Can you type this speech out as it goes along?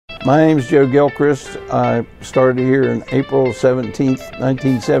My name is Joe Gilchrist. I started here on April 17th,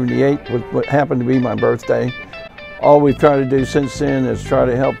 1978, with what happened to be my birthday. All we've tried to do since then is try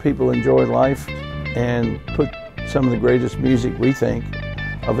to help people enjoy life and put some of the greatest music we think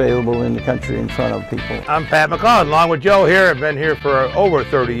available in the country in front of people. I'm Pat McCall, along with Joe here. I've been here for over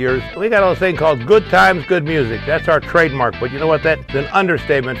 30 years. We got a thing called good times, good music. That's our trademark, but you know what? That's an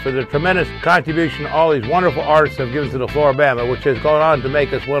understatement for the tremendous contribution all these wonderful artists have given to the Flora-Bama, which has gone on to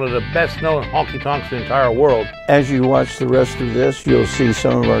make us one of the best-known honky-tonks in the entire world. As you watch the rest of this, you'll see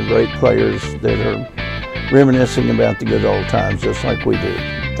some of our great players that are reminiscing about the good old times, just like we do.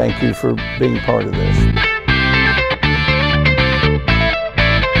 Thank you for being part of this.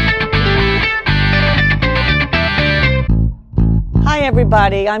 Hi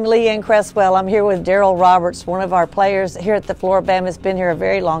everybody, I'm Leanne Cresswell. I'm here with Darrel Roberts, one of our players here at the Flora-Bama. Has been here a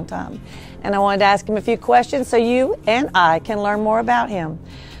very long time. And I wanted to ask him a few questions so you and I can learn more about him.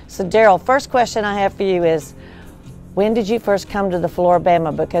 So Darrel, first question I have for you is, when did you first come to the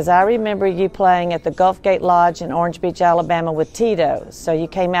Flora-Bama? Because I remember you playing at the Gulf Gate Lodge in Orange Beach, Alabama with Tito. So you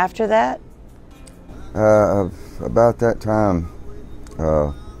came after that? About that time,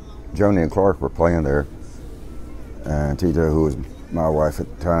 Joni and Clark were playing there. And Tito, who was my wife at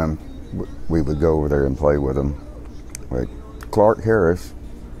the time, we would go over there and play with them. But Clark Harris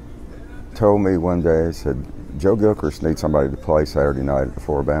told me one day, he said, Joe Gilchrist needs somebody to play Saturday night at the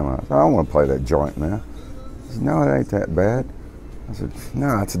Flora-Bama. I said, I don't want to play that joint, man. He said, no, it ain't that bad. I said,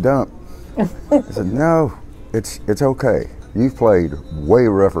 no, it's a dump. I said, no, it's okay. You've played way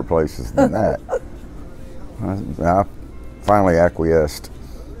rougher places than that. I finally acquiesced.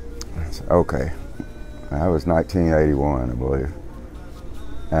 I said, okay. That was 1981, I believe.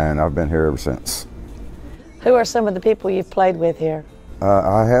 And I've been here ever since. Who are some of the people you've played with here?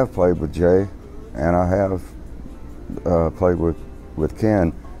 I have played with Jay, and I have played with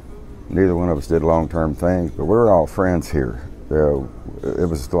Ken. Neither one of us did long-term things, but we're all friends here. It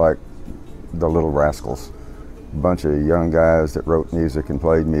was like the Little Rascals. A bunch of young guys that wrote music and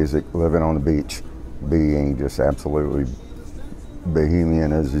played music, living on the beach, being just absolutely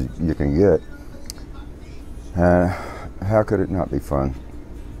bohemian as you can get. And how could it not be fun?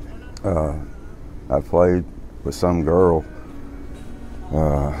 I played with some girl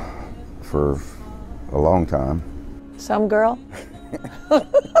for a long time. Some girl?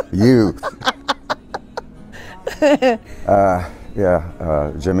 You.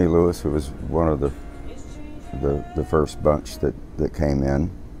 Yeah, Jimmy Lewis, who was one of the first bunch that came in.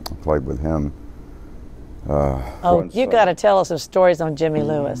 I played with him. Oh, you got to tell us some stories on Jimmy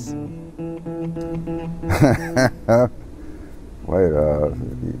Lewis. Wait,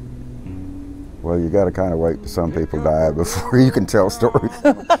 well, you got to kind of wait till some people die before you can tell stories.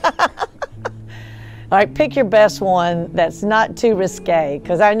 All right, pick your best one that's not too risque,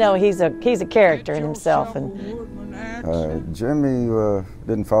 because I know he's a character in himself. And Jimmy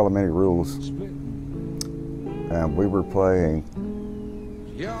didn't follow many rules, and we were playing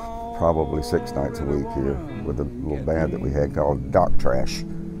probably 6 nights a week here with a little band that we had called Dock Trash,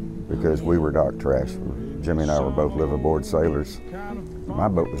 because we were dock trash. Jimmy and I were both liveaboard sailors. My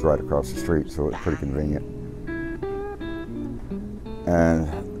boat was right across the street, so it was pretty convenient.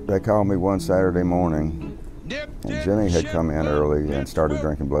 And they called me one Saturday morning, and Jimmy had come in early and started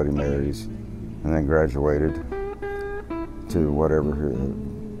drinking Bloody Marys, and then graduated to whatever,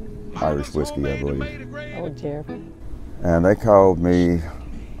 Irish whiskey, I believe. Oh dear. And they called me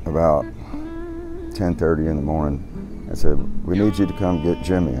about 10:30 in the morning and said, we need you to come get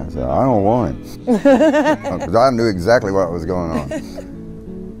Jimmy. I said, I don't want him. Because I knew exactly what was going on.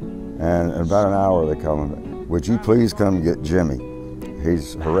 And in about an hour they called me, would you please come get Jimmy?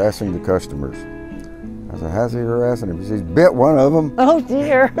 He's harassing the customers. I said, how's he harassing him? He said, he's bit one of them. Oh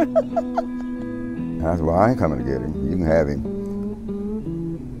dear. And I said, well, I ain't coming to get him. You can have him.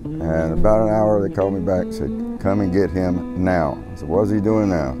 And about an hour they called me back and said, come and get him now. I said, what's he doing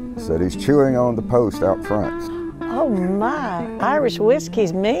now? He said, he's chewing on the post out front. Oh my, Irish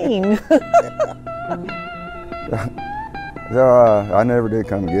whiskey's mean. So I never did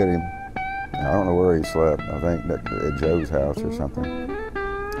come and get him. I don't know where he slept. I think at Joe's house or something.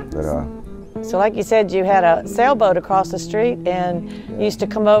 But, so like you said, you had a sailboat across the street and you used to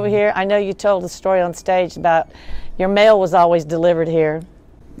come over here. I know you told the story on stage about your mail was always delivered here.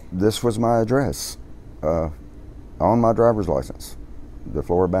 This was my address on my driver's license. The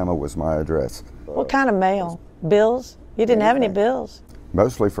Flora-Bama was my address. What kind of mail? Bills? You didn't have any bills?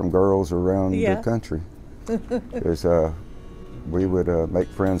 Mostly from girls around the country. Because we would make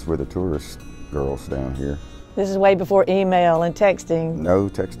friends with the tourist girls down here. This is way before email and texting. No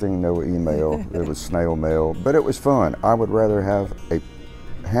texting, no email. It was snail mail, but it was fun. I would rather have a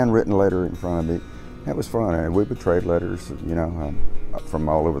handwritten letter in front of me. It was fun, and we would trade letters, you know, from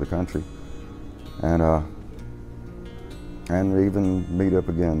all over the country, and even meet up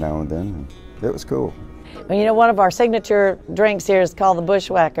again now and then. It was cool. Well, you know, one of our signature drinks here is called the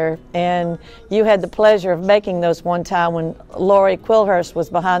Bushwhacker, and you had the pleasure of making those one time when Lori Quillhurst was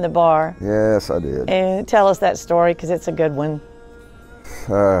behind the bar. Yes, I did. And tell us that story, because it's a good one.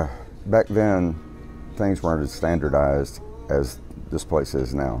 Back then, things weren't as standardized as this place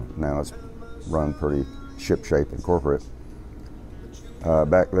is now. Now it's run pretty ship-shape and corporate.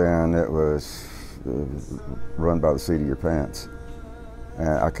 Back then, it was run by the seat of your pants. And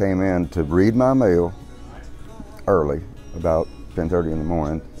I came in to read my mail early, about 10:30 in the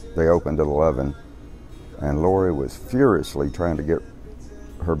morning. They opened at 11, and Lori was furiously trying to get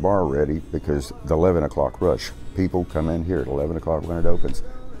her bar ready because the 11 o'clock rush. People come in here at 11 o'clock when it opens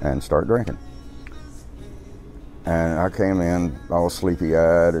and start drinking. And I came in all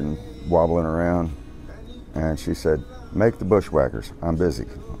sleepy-eyed and wobbling around, and she said, "Make the Bushwhackers, I'm busy."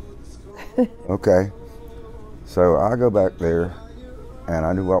 Okay. So I go back there, and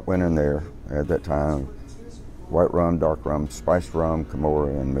I knew what went in there at that time: white rum, dark rum, spiced rum, Camorra,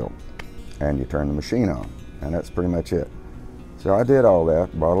 and milk. And you turn the machine on, and that's pretty much it. So I did all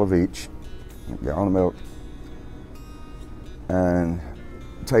that, bottle of each, a gallon of milk, and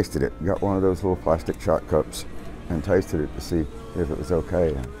tasted it. Got one of those little plastic shot cups and tasted it to see if it was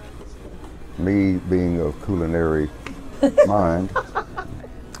okay. Me being of culinary mind,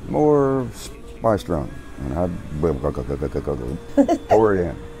 more spiced rum, and I'd pour it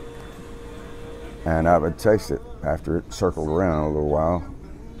in. And I would taste it after it circled around a little while,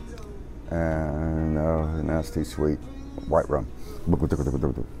 and now it's too sweet. White rum,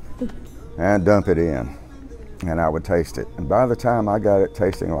 and dump it in, and I would taste it. And by the time I got it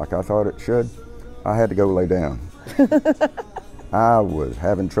tasting like I thought it should, I had to go lay down. I was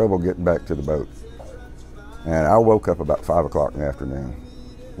having trouble getting back to the boat, and I woke up about 5 o'clock in the afternoon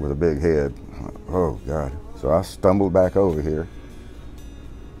with a big head. Oh God! So I stumbled back over here,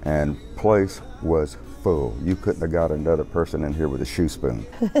 and place was full. You couldn't have got another person in here with a shoe spoon.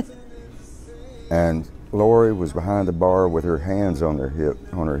 And Lori was behind the bar with her hands on her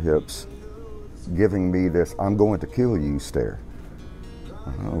hips, giving me this "I'm going to kill you" stare.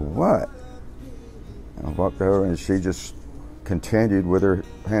 What? I walked over, and she just continued with her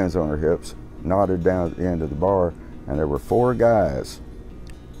hands on her hips, nodded down at the end of the bar, and there were 4 guys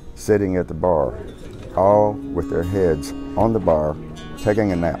sitting at the bar, all with their heads on the bar,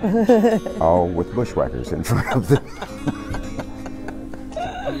 taking a nap, all with Bushwhackers in front of them.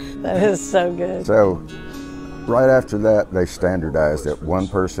 That is so good. So, right after that, they standardized it. One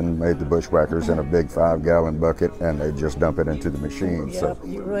person made the Bushwhackers in a big 5-gallon bucket, and they just dump it into the machine. Yep, So,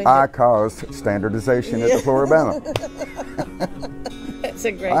 I caused standardization at the Flora-Bama. It's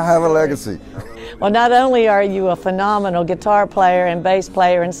a great I have a story. legacy. Well, not only are you a phenomenal guitar player and bass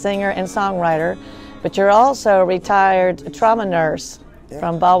player and singer and songwriter, but you're also a retired trauma nurse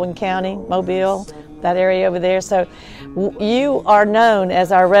from Baldwin County, Mobile, that area over there. So you are known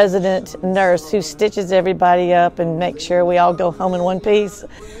as our resident nurse who stitches everybody up and makes sure we all go home in one piece.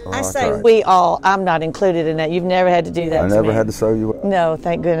 I say right. we all. I'm not included in that. You've never had to do that I to never me. had to sew you up. No,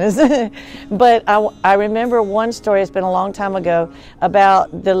 thank goodness. But I remember one story, it's been a long time ago,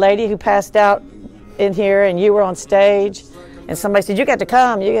 about the lady who passed out in here and you were on stage and somebody said, "You got to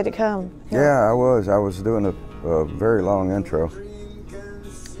come, you got to come." Yeah, I was doing a very long intro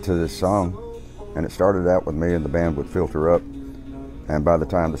to this song, and it started out with me and the band would filter up, and by the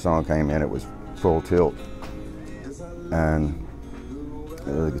time the song came in, it was full tilt. And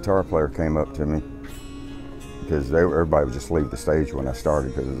the guitar player came up to me, because everybody would just leave the stage when I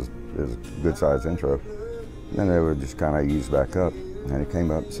started, because it was a good-sized intro. And then they would just kind of ease back up, and he came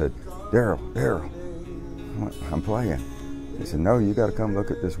up and said, Darrel, I'm playing." He said, "No, you got to come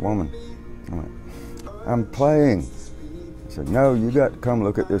look at this woman." I went, "I'm playing." He said, "No, you got to come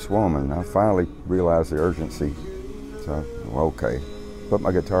look at this woman." I finally realized the urgency. So, well, okay. Put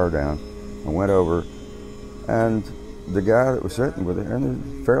my guitar down and went over, and the guy that was sitting with her,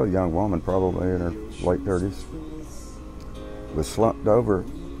 and a fairly young woman, probably in her late 30s, was slumped over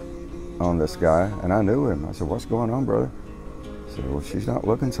on this guy, and I knew him. I said, "What's going on, brother?" He said, "Well, she's not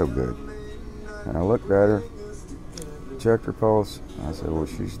looking so good." And I looked at her, checked her pulse. I said, "Well,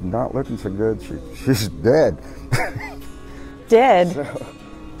 she's not looking so good. She's dead." Dead? So,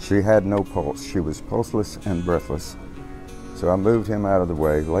 she had no pulse. She was pulseless and breathless. So I moved him out of the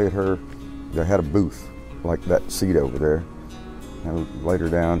way, laid her, they had a booth, like that seat over there. And laid her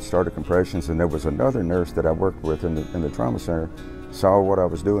down, started compressions, and there was another nurse that I worked with in the trauma center, saw what I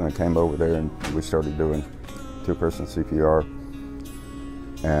was doing and came over there, and we started doing 2-person CPR.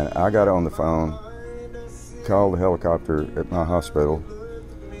 And I got on the phone, called the helicopter at my hospital,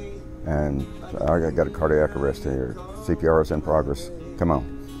 and I got a cardiac arrest here. CPR is in progress. Come on.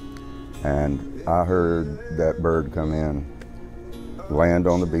 And I heard that bird come in, land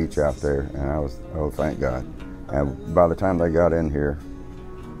on the beach out there, and I was, oh, thank God. And by the time they got in here,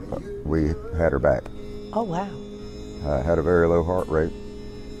 we had her back. Oh, wow. Had a very low heart rate,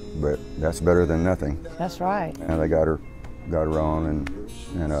 but that's better than nothing. That's right. And they got her on and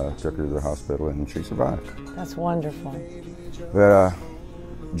took her to the hospital, and she survived. That's wonderful. But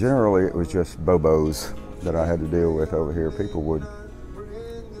generally, it was just bobos that I had to deal with over here. People would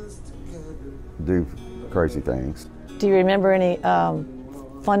do crazy things. Do you remember any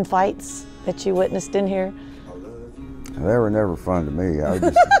fun fights that you witnessed in here? They were never fun to me. I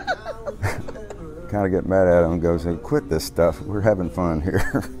just kind of get mad at them and go, say, quit this stuff. We're having fun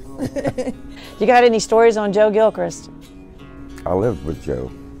here. You got any stories on Joe Gilchrist? I lived with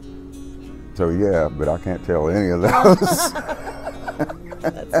Joe. So yeah, but I can't tell any of those.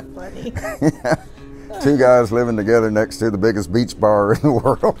 That's funny. Yeah. Two guys living together next to the biggest beach bar in the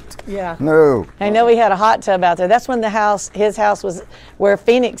world. Yeah. No. I know he had a hot tub out there. That's when his house was where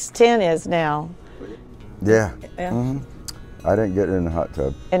Phoenix 10 is now. Yeah. Yeah. Mm-hmm. I didn't get in the hot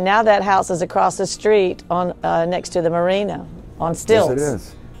tub. And now that house is across the street on next to the marina on stilts. Yes, it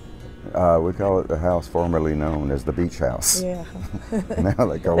is. We call it the house formerly known as the beach house. Yeah. Now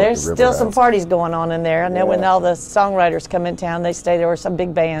they call There's it the river still house. some parties going on in there. I know when all the songwriters come in town, they stay there with some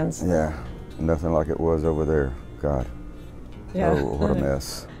big bands. Yeah. Nothing like it was over there. God. Yeah. Oh, what a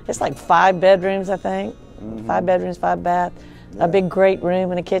mess. It's like 5 bedrooms, I think. 5 bedrooms, 5 bath. A big great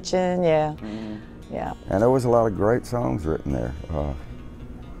room and a kitchen. Yeah. Yeah. And there was a lot of great songs written there.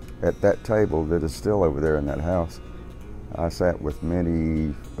 At that table that is still over there in that house, I sat with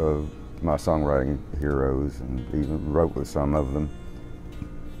many of my songwriting heroes and even wrote with some of them,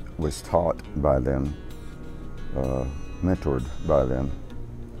 was taught by them, mentored by them,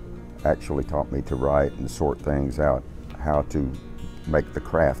 actually taught me to write and sort things out, how to make the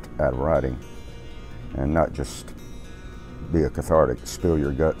craft out of writing and not just be a cathartic, spill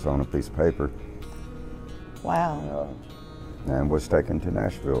your guts on a piece of paper. Wow. And was taken to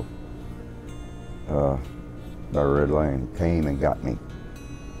Nashville by Red Lane. Came and got me.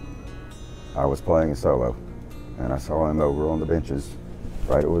 I was playing a solo, and I saw him over on the benches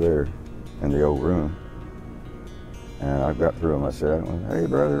right over there in the old room. And I got through him. I said, hey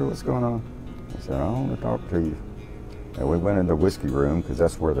brother, what's going on? I said, I want to talk to you. And we went in the whiskey room because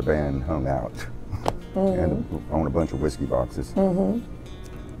that's where the band hung out, and on a bunch of whiskey boxes. And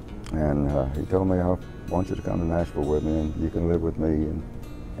he told me, I want you to come to Nashville with me, and you can live with me, and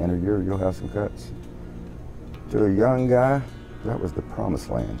in a year you'll have some cuts. To a young guy, that was the promised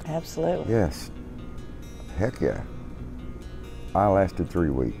land. Absolutely. Yes. Heck yeah. I lasted 3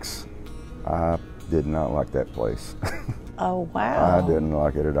 weeks. I did not like that place. Oh, wow. I didn't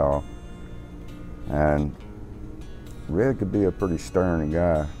like it at all. And Red could be a pretty stern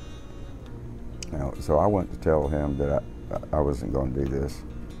guy. You know, so I went to tell him that I wasn't going to do this,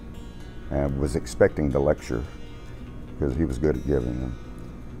 and was expecting to lecture because he was good at giving them.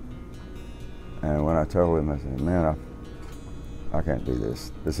 And when I told him, I said, man, I can't do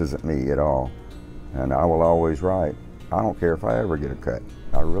this. This isn't me at all. And I will always write. I don't care if I ever get a cut.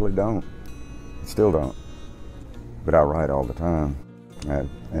 I really don't. Still don't. But I write all the time. And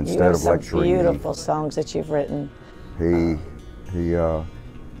instead of lecturing, you have some beautiful songs that you've written. He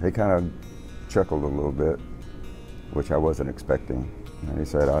kind of chuckled a little bit, which I wasn't expecting. And he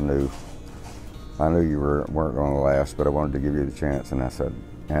said, I knew you weren't going to last, but I wanted to give you the chance. And I said,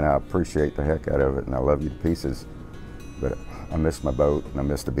 and I appreciate the heck out of it, and I love you to pieces, but I miss my boat, and I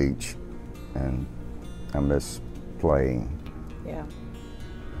miss the beach, and I miss playing. Yeah.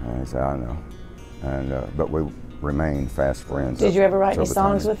 And he said, I know. And but we remained fast friends. Did you ever write any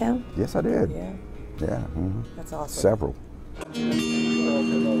songs with him? Yes, I did. Yeah. Yeah. That's awesome. Several.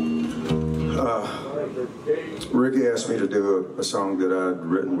 Ricky asked me to do a song that I'd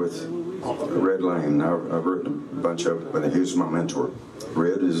written with Red Lane. I've written a bunch of it, but he was my mentor.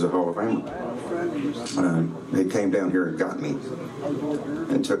 Red is a Hall of Famer. He came down here and got me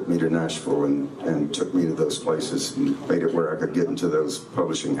and took me to Nashville and took me to those places and made it where I could get into those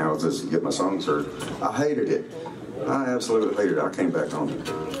publishing houses and get my songs heard. I hated it. I absolutely hated it. I came back home.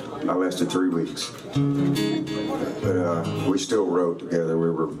 I lasted 3 weeks. But we still wrote together. We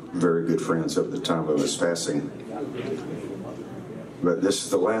were very good friends at the time of his passing. But this is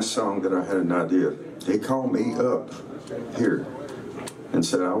the last song that I had an idea. He called me up here and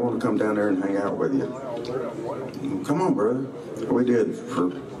said, I want to come down there and hang out with you. Come on, brother. We did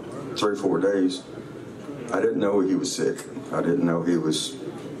for 3 or 4 days. I didn't know he was sick. I didn't know he was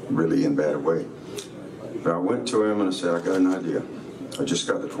really in a bad way. But I went to him and I said, I got an idea. I just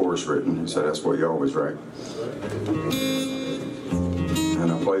got the chorus written. He said, that's what you always write.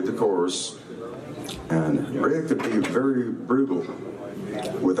 And I played the chorus. And Red could be very brutal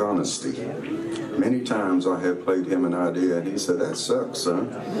with honesty. Many times I have played him an idea and he said, that sucks, son.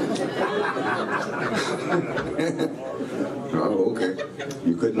 Oh, okay.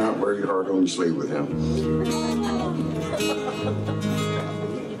 You could not wear your heart on your sleeve with him.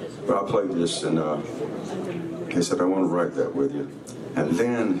 But I played this and he said, I want to write that with you. And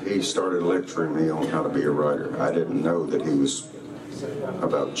then he started lecturing me on how to be a writer. I didn't know that he was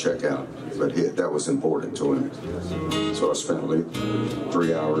about to check out, but that was important to him. So I spent like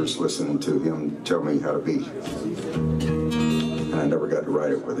 3 hours listening to him tell me how to be. And I never got to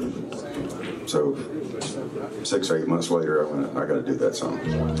write it with him. So 6 or 8 months later, I went, I got to do that song.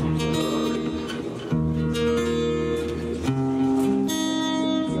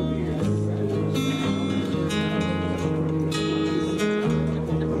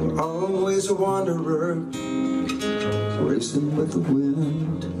 Always a wanderer, racing with the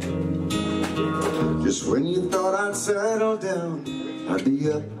wind. Just when you thought I'd settle down, I'd be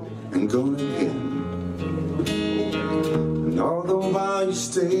up and gone again. And all the while you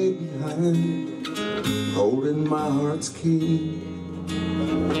stayed behind, holding my heart's key.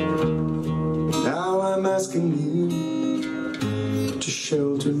 Now I'm asking you to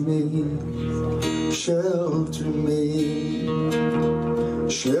shelter me, shelter me,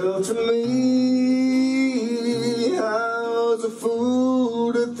 shelter me. I was a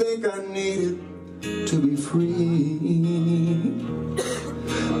fool to think I needed to be free.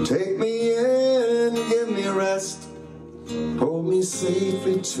 Take me in, give me rest, hold me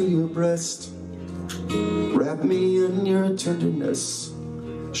safely to your breast, wrap me in your tenderness,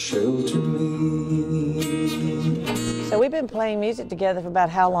 shelter me. So we've been playing music together for about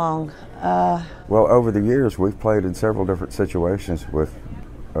how long? Well, over the years, we've played in several different situations with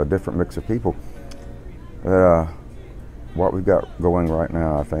a different mix of people. What we've got going right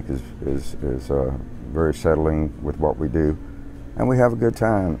now, I think, is very settling with what we do, and we have a good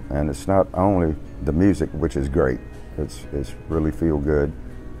time. And it's not only the music, which is great; it's really feel good,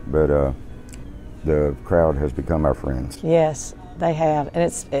 but the crowd has become our friends. Yes, they have, and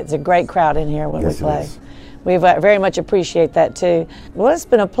it's a great crowd in here when Yes, we play. it is. We very much appreciate that too. Well, it's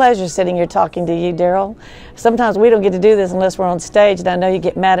been a pleasure sitting here talking to you, Darrel. Sometimes we don't get to do this unless we're on stage, and I know you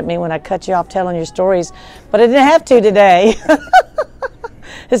get mad at me when I cut you off telling your stories, but I didn't have to today.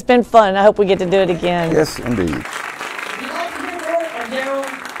 It's been fun. I hope we get to do it again. Yes, indeed. If you'd like to hear more from Darrel,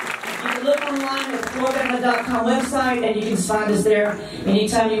 you can look online at the Flora-Bama.com website, and you can find us there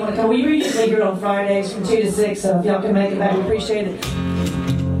anytime you want to come. We're usually here on Fridays from 2 to 6, so if y'all can make it back, we appreciate it.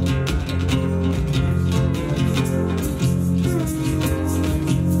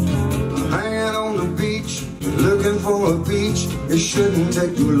 Hanging on the beach, looking for a beach. It shouldn't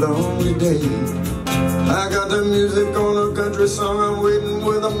take too long today. I got the music on a country song. I'm waiting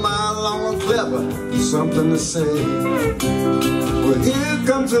with a mile-long clever something to say. Well, here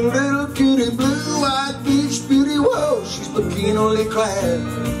comes a little cutie, blue-eyed beach beauty. Whoa, she's bikinily clad,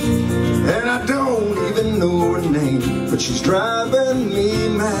 and I don't even know her name, but she's driving me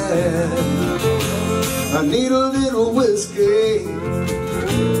mad. I need a little whiskey,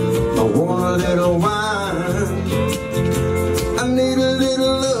 I want a little wine, I need a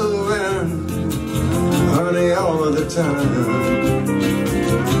little loving, honey, all of the time.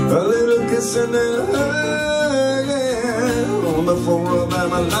 A little kiss and then a hug, yeah, on the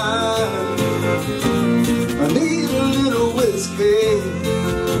Flora-Bama line. I need a little whiskey,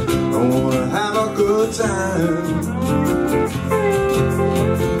 I wanna have a good time.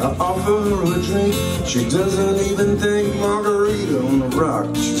 I offer her a drink, she doesn't even think. Margarita on the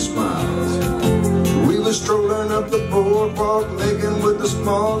rock, she smiles. We were strolling up the boardwalk, making with the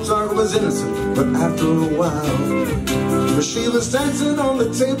small talk. It was innocent, but after a while, she was dancing on the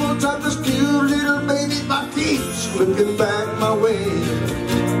tabletop, this cute little baby by keeps looking back my way.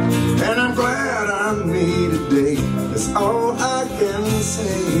 And I'm glad I'm me today, that's all I can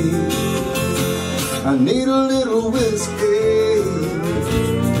say. I need a little whiskey,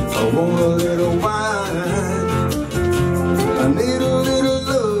 I want a little wine, I need a little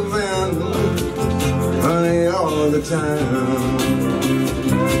loving, honey, all the time.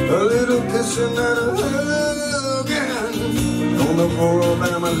 A little kissing and a hugging on the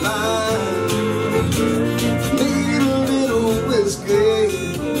Flora-Bama line. Need a little whiskey,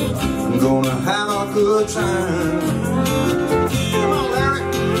 I'm gonna have a good time. Come on, Larry.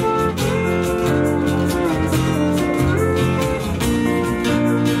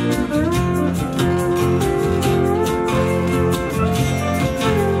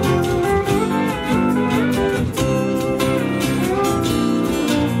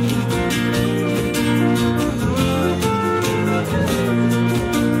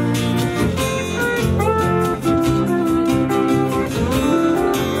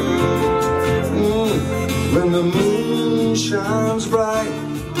 when the moon shines bright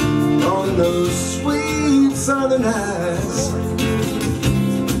on those sweet southern eyes.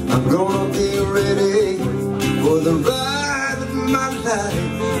 I'm gonna be ready for the ride of my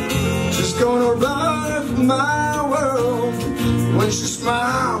life. She's gonna rock my world when she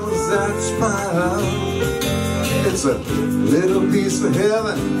smiles that smile. It's a little piece of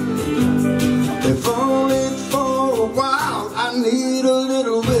heaven. If only for a while. I need a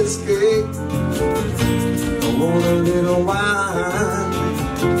little whiskey, I want a little wine,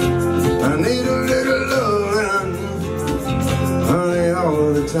 I need a little loving, honey,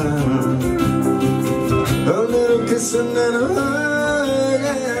 all the time. A little kissing and a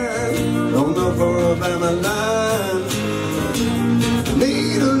hugging on the Flora-Bama line.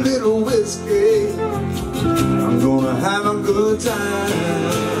 Need a little whiskey, I'm gonna have a good time.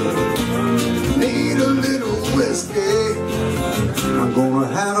 Need a little whiskey, I'm gonna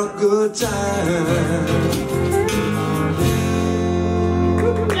have a good time.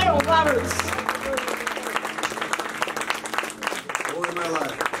 Darrel Roberts. Boy of my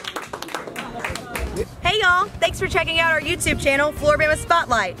life. Hey y'all, thanks for checking out our YouTube channel, Flora-Bama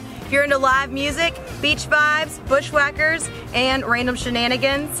Spotlight. If you're into live music, beach vibes, bushwhackers, and random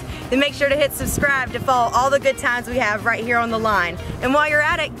shenanigans, then make sure to hit subscribe to follow all the good times we have right here on the line. And while you're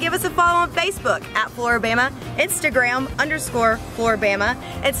at it, give us a follow on Facebook at Flora-Bama, Instagram _Flora-Bama,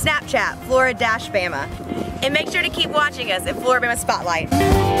 and Snapchat Flora-Bama. And make sure to keep watching us at Flora-Bama Spotlight.